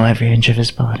 I know every inch of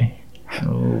his body.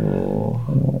 Oh.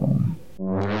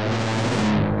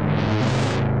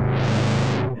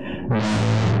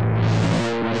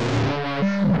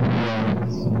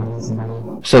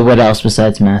 So what else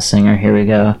besides Masked Singer? Here we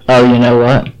go. Oh, you know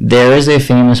what? There is a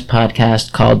famous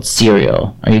podcast called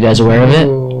Serial. Are you guys aware of it?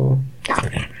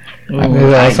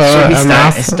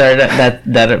 Start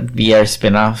that be our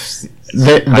spin-offs.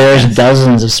 There's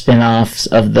dozens of spin-offs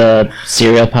of the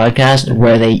Serial podcast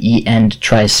where they eat and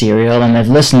try cereal, and I've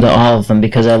listened to all of them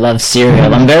because I love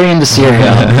cereal. I'm very into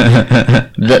cereal.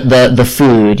 the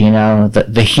food, you know,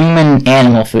 the human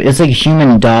animal food. It's like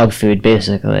human dog food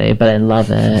basically, but I love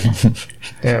it.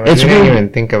 Yeah, I didn't even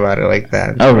think about it like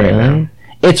that. Oh really?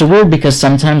 It's weird because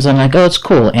sometimes I'm like, oh, it's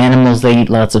cool. Animals, they eat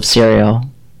lots of cereal.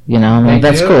 You know, I'm like,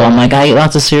 that's cool. I'm like, I eat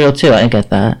lots of cereal too. I get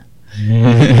that. I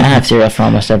have cereal for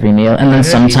almost every meal, and then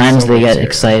sometimes they get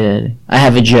excited. I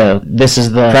have a joke. This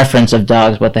is the preference of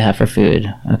dogs, what they have for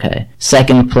food. Okay.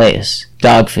 Second place,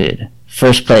 dog food.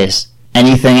 First place,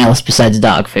 anything else besides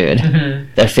dog food.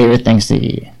 Their favorite things to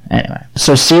eat. Anyway.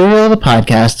 So Serial, the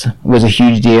podcast, was a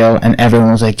huge deal, and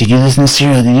everyone was like, did you listen to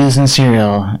Serial? Did you listen to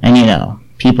Serial? And you know,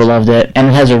 people loved it, and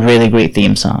it has a really great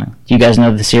theme song. Do you guys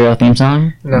know the Serial theme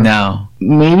song? No.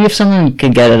 Maybe if someone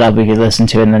could get it up, we could listen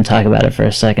to it and then talk about it for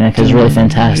a second, because it's really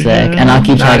fantastic. And I'll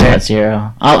keep talking about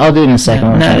Serial. I'll do it in a second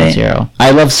when we're talking about Serial. I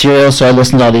love Serial, so I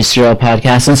listen to all these Serial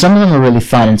podcasts, and some of them are really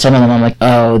fun, and some of them I'm like,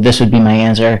 oh, this would be my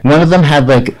answer. One of them had,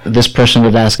 like, this person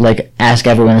would ask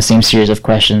everyone the same series of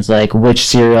questions, like, which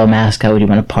Serial mascot would you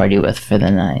want to party with for the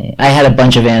night? I had a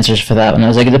bunch of answers for that one. I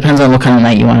was like, it depends on what kind of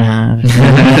night you want to have.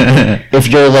 If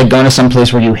you're, like, going to some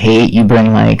place where you hate, you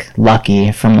bring, like,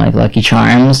 Lucky from, like, Lucky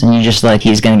Charms, and you just, like,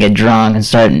 he's gonna get drunk and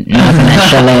start knocking that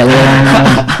chalet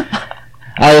around.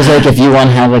 I was like, if you want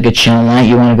to have, like, a chill night,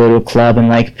 you want to go to a club and,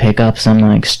 like, pick up some,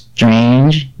 like,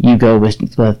 strange, you go with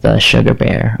Sugar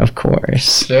Bear, of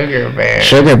course. Sugar Bear.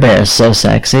 Sugar Bear is so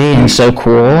sexy and so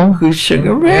cool. Who's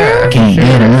Sugar Bear? Can't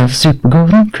get enough super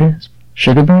golden crisp.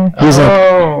 Sugar Bear? He's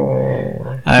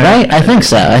right? I think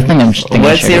so. I think I'm just thinking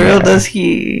what Sugar cereal Bear. does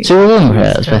he... Super Golden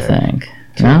Crisp, I think.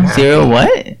 No? Cereal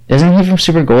what? Isn't he from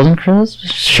Super Golden Crisp?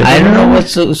 I don't know what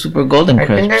Super Golden Crisps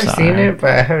are. I think I've seen it, but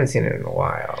I haven't seen it in a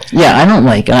while. Yeah, I don't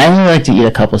like it. I only like to eat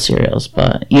a couple cereals,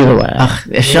 but either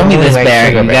way. Show me this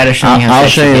bear. You gotta show me how I'll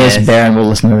show you this is. bear and we'll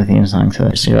listen to the theme song to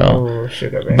the cereal. Oh,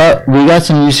 Sugar Bear. But we got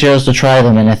some new cereals to try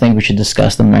them, and I think we should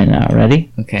discuss them right now.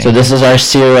 Ready? Okay. So this is our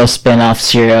cereal spin-off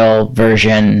cereal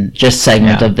version, just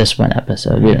segment of this one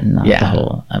episode. We didn't know the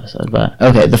whole episode, but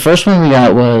okay. The first one we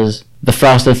got was the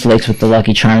Frosted Flakes with the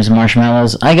Lucky Charms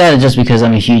marshmallows. I got it just because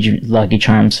I'm a huge Lucky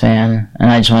Charms fan, and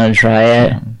I just wanted to try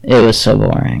it. It was so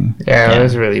boring. Yeah, it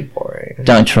was really boring.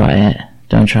 Don't try it.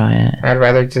 Don't try it. I'd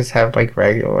rather just have, like,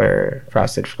 regular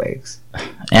Frosted Flakes.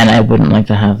 And I wouldn't like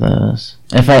to have those.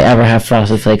 If I ever have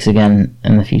Frosted Flakes again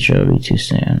in the future, it'll be too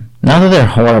soon. Not that they're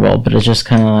horrible, but it's just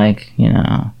kind of like, you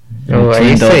know. Oh, I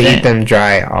used to eat them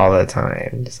dry all the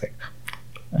time. Just like...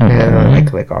 And then I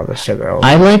lick all the sugar over.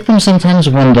 I like them sometimes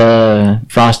when the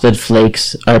Frosted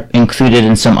Flakes are included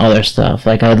in some other stuff.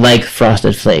 Like, I like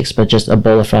Frosted Flakes, but just a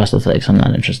bowl of Frosted Flakes I'm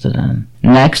not interested in.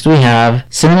 Next, we have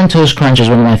Cinnamon Toast Crunch is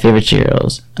one of my favorite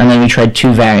cereals. And then we tried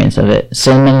two variants of it.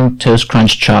 Cinnamon Toast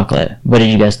Crunch Chocolate. What did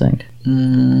you guys think?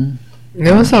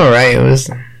 It was alright. It was.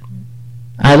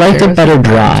 I liked it better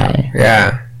dry.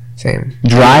 Yeah, same.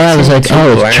 Dry, I was like, Too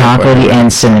oh, it's bland, chocolatey but- and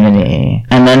cinnamony.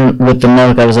 And then with the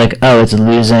milk, I was like, oh, it's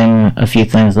losing a few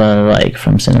things that I like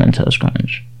from Cinnamon Toast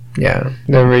Crunch. Yeah,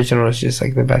 the original is just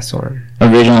like the best one.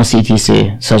 Original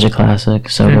CTC, such a classic,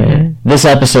 so great. This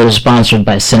episode is sponsored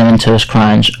by Cinnamon Toast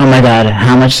Crunch. Oh my god,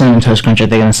 how much Cinnamon Toast Crunch are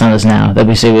they going to send us now that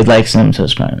we say we'd like Cinnamon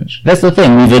Toast Crunch? That's the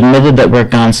thing, we've admitted that we're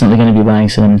constantly going to be buying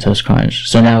Cinnamon Toast Crunch.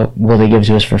 So now, will they give it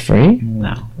to us for free?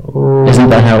 No. Ooh. Isn't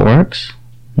that how it works?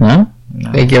 No?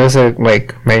 They give us a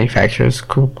like manufacturer's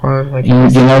coupon. Like You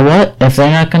know what? If they're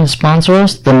not going to sponsor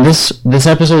us, then this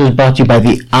episode is brought to you by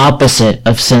the opposite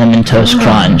of Cinnamon Toast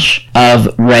Crunch,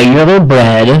 of regular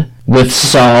bread with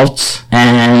salt,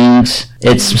 and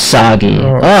it's soggy.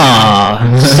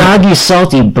 Oh, soggy,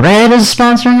 salty bread is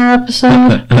sponsoring our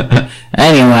episode?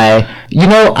 Anyway, you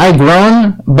know, I've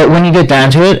grown, but when you get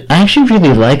down to it, I actually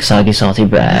really like soggy, salty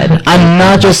bread. I'm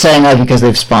not just saying that because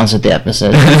they've sponsored the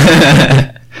episode.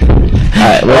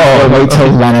 Alright, we'll wait till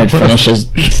Leonard finishes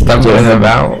stumbling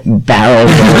about. barrel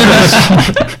rolls.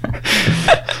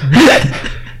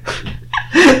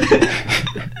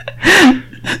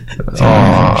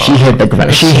 She hit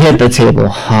the table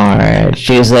hard.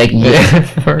 She was like, yeah,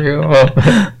 For real.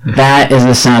 that is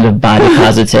the sound of body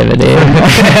positivity.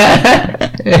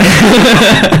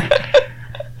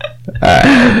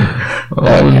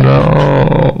 Oh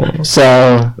no.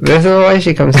 So, This is why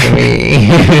she comes to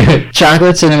me.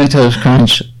 chocolate cinnamon toast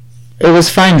crunch. It was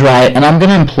fine dry, and I'm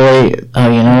gonna employ. Oh,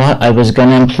 you know what? I was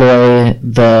gonna employ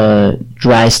the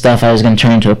dry stuff. I was gonna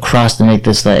turn into a crust and make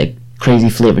this like crazy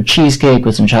flavored cheesecake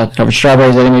with some chocolate covered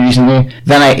strawberries that I made recently.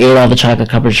 Then I ate all the chocolate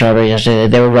covered strawberries yesterday.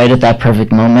 They were right at that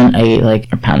perfect moment. I ate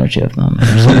like a pound or two of them.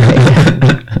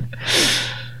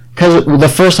 Because the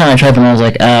first time I tried them, I was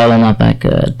like, oh, they're not that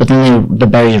good. But then the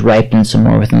berries ripened some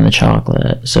more within the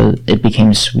chocolate, so it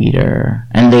became sweeter,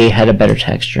 and they had a better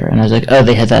texture. And I was like, oh,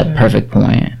 they hit that perfect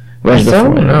point. Whereas I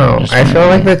don't before, know. just I feel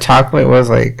like went the chocolate was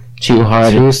like too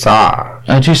hard. too soft.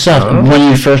 Too soft. Oh. When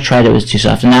you first tried it, it was too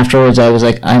soft. And afterwards, I was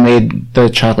like, I made the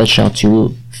chocolate shell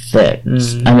too thick.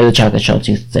 I made the chocolate shell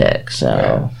too thick,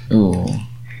 so... Ooh.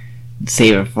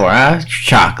 Save it for our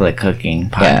chocolate cooking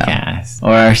podcast.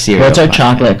 Or our cereal What's our podcast.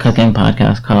 chocolate cooking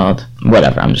podcast called?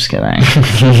 Whatever, I'm just kidding.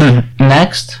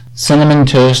 Next, cinnamon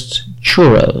toast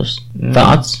churros.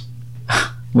 Thoughts?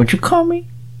 What'd you call me?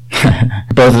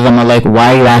 Both of them are like,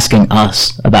 why are you asking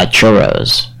us about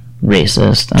churros?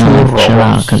 Racist.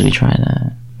 Churros. Because we tried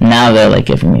it. Now they're like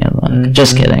giving me a look.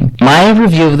 Just kidding. My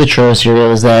review of the churro cereal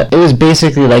is that it was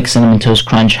basically like Cinnamon Toast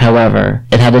Crunch, however,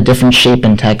 it had a different shape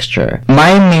and texture.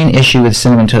 My main issue with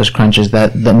Cinnamon Toast Crunch is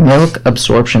that the milk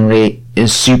absorption rate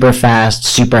is super fast,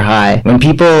 super high. When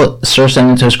people serve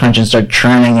Cinnamon Toast Crunch and start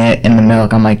churning it in the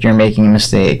milk, I'm like, you're making a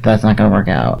mistake. That's not gonna work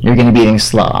out. You're gonna be eating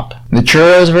slop. The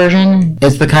churros version,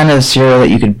 it's the kind of cereal that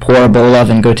you could pour a bowl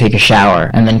of and go take a shower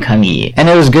and then come eat. And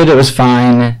it was good, it was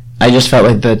fine. I just felt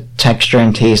like the texture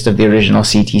and taste of the original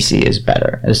CTC is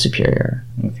better, is superior.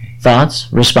 Okay. Thoughts?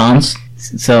 Response?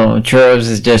 So churros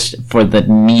is just for the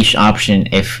niche option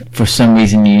if for some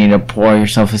reason you need to pour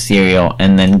yourself a cereal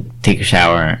and then take a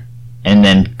shower and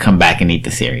then come back and eat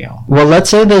the cereal. Well, let's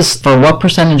say this, for what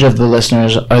percentage of the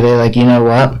listeners are they like, you know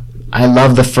what? I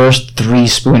love the first 3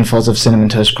 spoonfuls of Cinnamon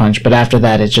Toast Crunch, but after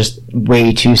that it's just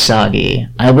way too soggy.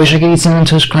 I wish I could eat Cinnamon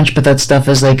Toast Crunch, but that stuff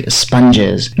is like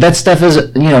sponges. That stuff is,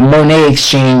 you know, Monet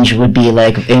Exchange would be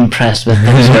like impressed with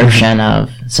the absorption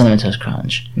of Cinnamon Toast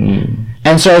Crunch.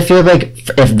 And so I feel like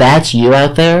if that's you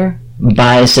out there,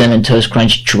 buy Cinnamon Toast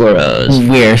Crunch churros.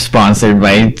 We're sponsored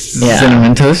by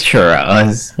Cinnamon Toast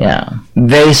Churros. Yeah.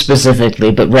 They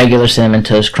specifically, but regular Cinnamon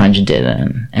Toast Crunch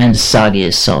didn't. And soggy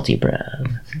is salty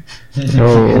bread.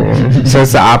 Oh. So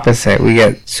it's the opposite. We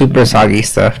get super soggy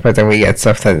stuff, but then we get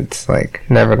stuff that's like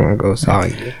never gonna go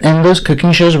soggy. And those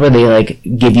cooking shows where they like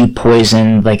give you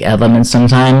poison like elements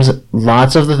sometimes,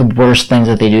 lots of the worst things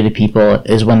that they do to people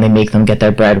is when they make them get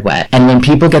their bread wet. And when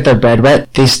people get their bread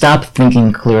wet, they stop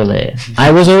thinking clearly.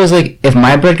 I was always like, if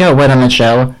my bread got wet on the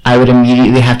show, I would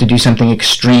immediately have to do something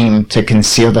extreme to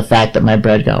conceal the fact that my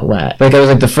bread got wet. Like I was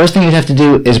like, the first thing you'd have to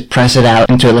do is press it out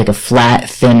into like a flat,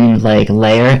 thin like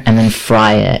layer and then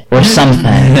fry it or something.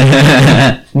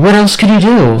 What else could you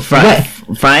do?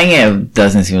 Frying it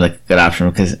doesn't seem like a good option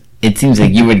because it seems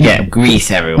like you would get grease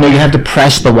everywhere. No, you have to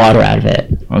press the water out of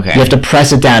it. Okay. You have to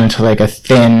press it down to like a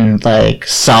thin, like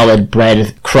solid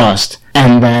bread crust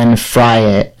and then fry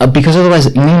it. Because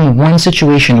otherwise, name one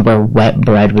situation where wet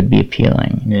bread would be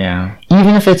appealing. Yeah.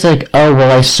 Even if it's like, oh,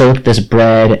 well, I soaked this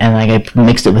bread and like I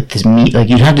mixed it with this meat. Like,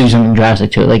 you'd have to do something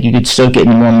drastic to it. Like, you could soak it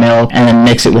in more milk and then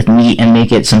mix it with meat and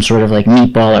make it some sort of like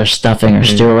meatball or stuffing or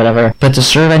stew or whatever. But to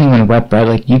serve anyone wet bread,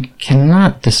 like, you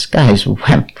cannot disguise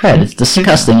wet bread. It's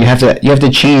disgusting. You have to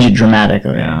change it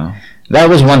dramatically. Yeah. That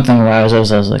was one thing where I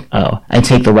was like, oh, I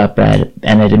take the wet bread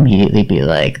and it'd immediately be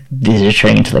like, these are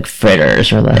turning into like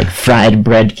fritters or like fried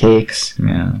bread cakes.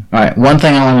 Yeah. Alright, one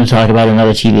thing I wanted to talk about,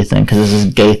 another TV thing, because this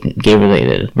is gay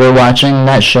related. We're watching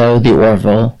that show, The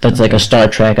Orville, that's like a Star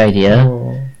Trek idea.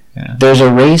 Oh. Yeah. There's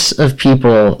a race of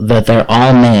people that they're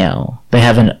all male. They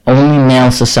have an only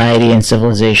male society and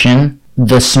civilization.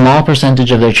 The small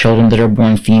percentage of their children that are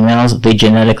born females,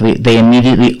 they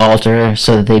immediately alter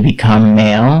so that they become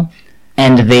male.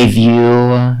 And they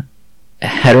view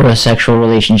heterosexual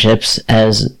relationships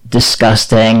as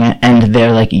disgusting, and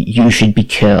they're like, you should be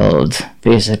killed,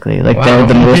 basically. Like, they're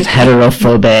the most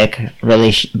heterophobic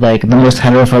the most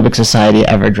heterophobic society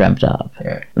ever dreamt up.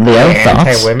 Yeah. Leo, Like thoughts?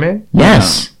 anti-women?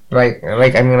 Yes. Like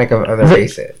I mean, like of other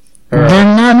races. They're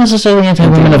not necessarily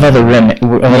anti-women of other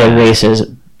races.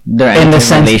 They're in the in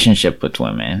sense- relationship with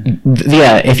women.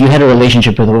 Yeah, if you had a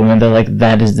relationship with a woman, they're like,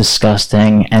 that is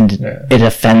disgusting, and it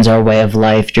offends our way of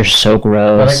life. You're so But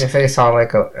gross. like if they saw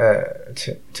like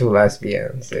two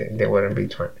lesbians, they wouldn't be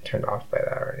turned off by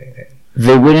that or anything.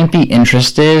 They wouldn't be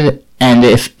interested, and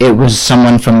if it was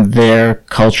someone from their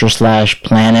culture /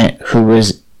 planet who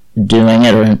was doing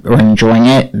it or enjoying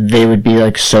it, they would be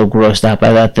like so grossed out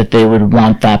by that they would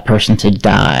want that person to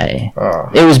die. Oh.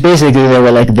 It was basically, they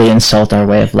were like, they insult our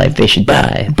way of life, they should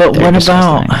die. But They're what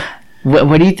disgusting. about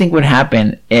what do you think would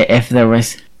happen if there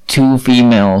was two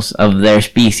females of their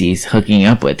species hooking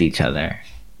up with each other?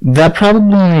 That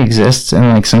probably only exists in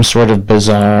like some sort of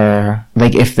bizarre,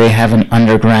 like if they have an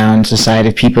underground society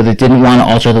of people that didn't want to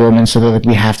alter the woman, so they're like,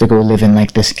 we have to go live in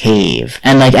like this cave.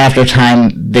 And like after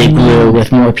time, they grew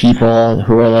with more people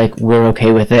who were like, we're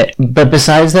okay with it. But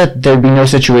besides that, there'd be no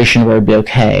situation where it'd be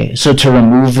okay. So to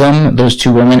remove them, those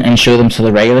two women, and show them to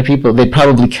the regular people, they'd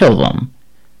probably kill them.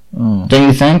 Don't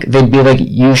you think? They'd be like,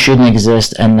 you shouldn't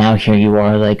exist, and now here you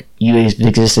are, like, you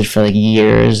existed for like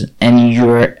years, and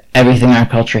you're everything our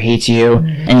culture hates you,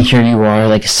 and here you are,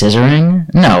 like,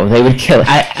 scissoring? No, they would kill it.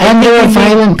 And they're a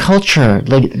violent culture.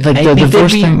 Like I the think they'd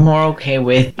first be thing. more okay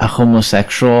with a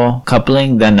homosexual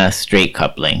coupling than a straight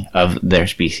coupling of their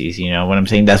species. You know what I'm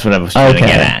saying? That's what I was trying to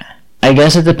get at. I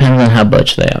guess it depends on how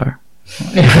butch they are.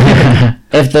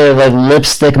 If they're like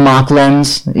lipstick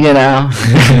Mocklins, you know,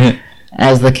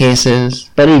 as the case is.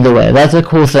 But either way, that's a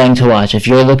cool thing to watch. If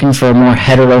you're looking for more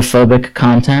heterophobic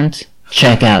content,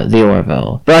 check out The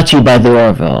Orville. Brought to you by The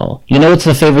Orville. You know what's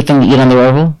the favorite thing to eat on The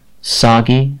Orville?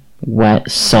 Soggy, wet,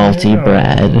 salty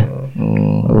bread.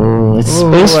 Ooh, it's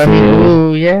space food.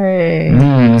 Ooh, yay.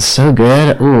 It's so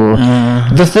good. Ooh.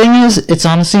 The thing is, it's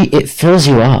honestly, it fills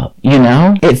you up, you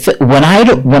know? When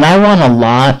I want a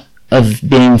lot of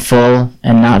being full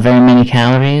and not very many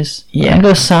calories, I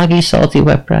go soggy, salty,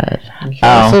 wet bread. You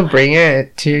can also bring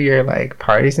it to your like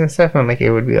parties and stuff, and like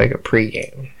it would be like a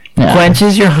pregame. Yeah.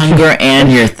 Quenches your hunger and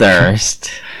your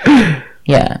thirst.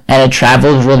 Yeah, and it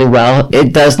travels really well.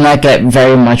 It does not get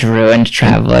very much ruined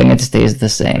traveling. It stays the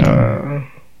same.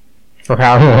 For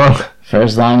how long? For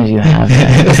as long as you have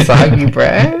it. Soggy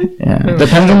bread? Yeah.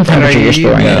 Depends on the temperature you're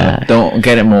storing it at. Don't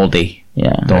get it moldy.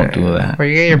 Yeah. Don't do that. Where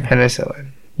you get your penicillin.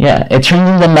 Yeah, it turns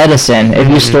into medicine. If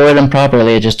you store it in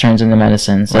properly, it just turns into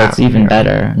medicine, so it's even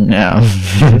better. No.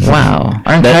 Wow.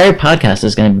 Our entire podcast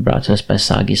is going to be brought to us by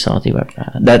Soggy Salty Wet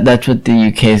Bread. That's what the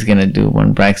UK is gonna do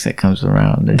when Brexit comes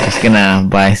around. They're just gonna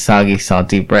buy soggy,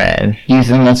 salty bread. Do you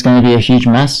think that's going to be a huge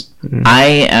mess?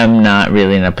 I am not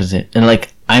really in a position,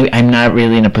 like, I'm not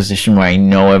really in a position where I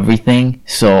know everything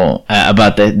so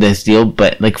about this deal,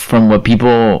 but like from what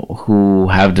people who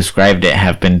have described it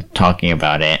have been talking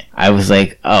about it, I was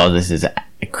like, oh, this is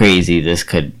crazy. This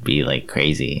could be like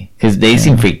crazy because they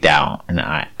seem freaked out, and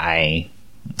I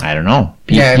don't know.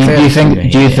 Do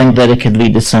you think that it could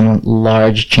lead to some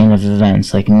large chain of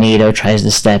events, like NATO tries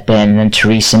to step in, and then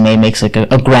Theresa May makes like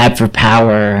a grab for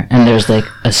power, and there's like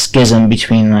a schism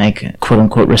between like quote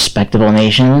unquote respectable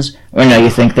nations? Or no, you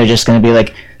think they're just going to be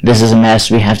like, this is a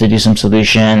mess, we have to do some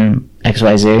solution,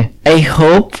 XYZ? I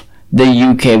hope the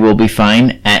UK will be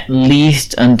fine at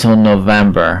least until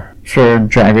November. For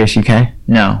Drag Race UK?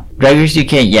 No. Drag Race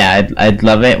UK, yeah, I'd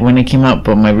love it when it came out,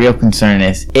 but my real concern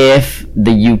is if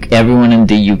everyone in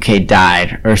the UK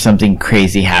died or something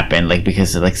crazy happened, like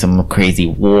because of like some crazy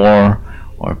war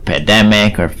or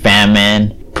pandemic or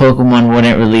famine, Pokemon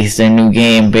wouldn't release their new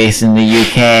game based in the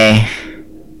UK.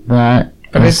 That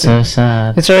But is so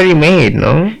sad. It's already made,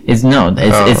 no? It's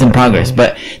in progress.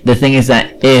 But the thing is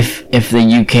that if the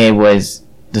UK was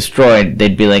destroyed,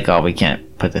 they'd be like, oh, we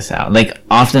can't put this out. Like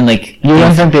often, like You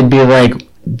don't think they'd be like,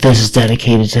 this is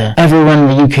dedicated to everyone in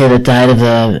the UK that died of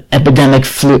the epidemic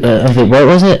flu of the, what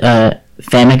was it?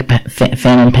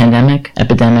 Famine pandemic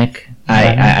epidemic.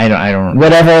 I don't.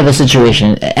 Whatever the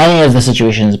situation, any of the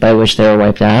situations by which they were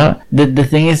wiped out. The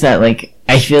thing is that like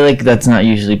I feel like that's not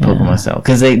usually Pokemon style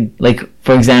because they like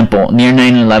for example near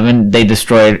 9/11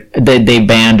 they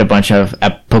banned a bunch of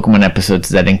Pokemon episodes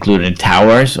that included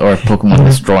towers or Pokemon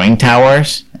destroying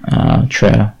towers.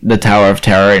 True. The Tower of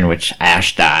Terror in which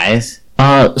Ash dies.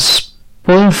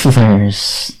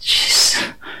 Spoilers.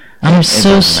 Jeez. I'm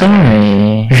so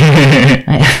sorry.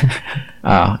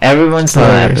 Oh, everyone saw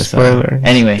that episode. Spoiler.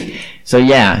 Anyway, so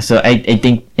yeah, so I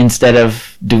think instead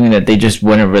of doing that, they just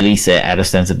wouldn't release it out of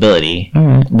sensibility,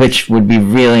 which would be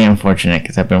really unfortunate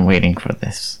because I've been waiting for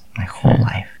this my whole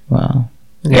life. Well,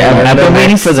 Yeah, I've been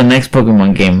waiting for the next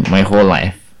Pokemon game my whole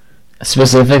life.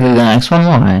 specifically the next one,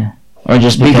 why? Or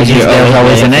just because Because there's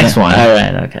always the waiting for next one.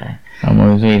 Alright, okay. I'm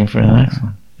always waiting for the next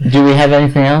one. Do we have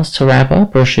anything else to wrap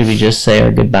up, or should we just say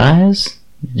our goodbyes?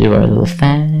 Do our little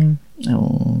thing?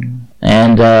 Oh.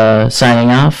 And signing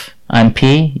off, I'm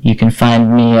P. You can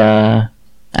find me at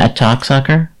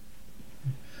TalkSucker.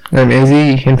 I'm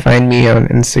Izzy. You can find me on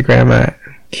Instagram at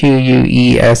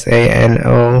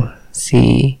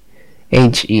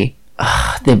QUESANOCHE.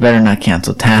 They better not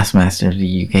cancel Taskmaster if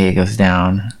the UK goes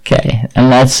down. Okay,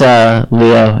 and that's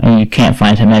Leo, and you can't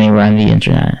find him anywhere on the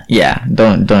internet. Yeah,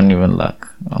 don't even look.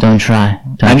 Oh. Don't try.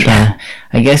 Don't try.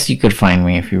 I guess you could find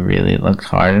me if you really looked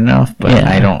hard enough, but Yeah.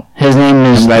 I don't. His name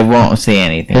is I won't say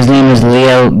anything.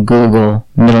 Leo Google.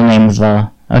 Middle name is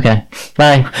Okay.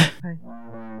 Bye.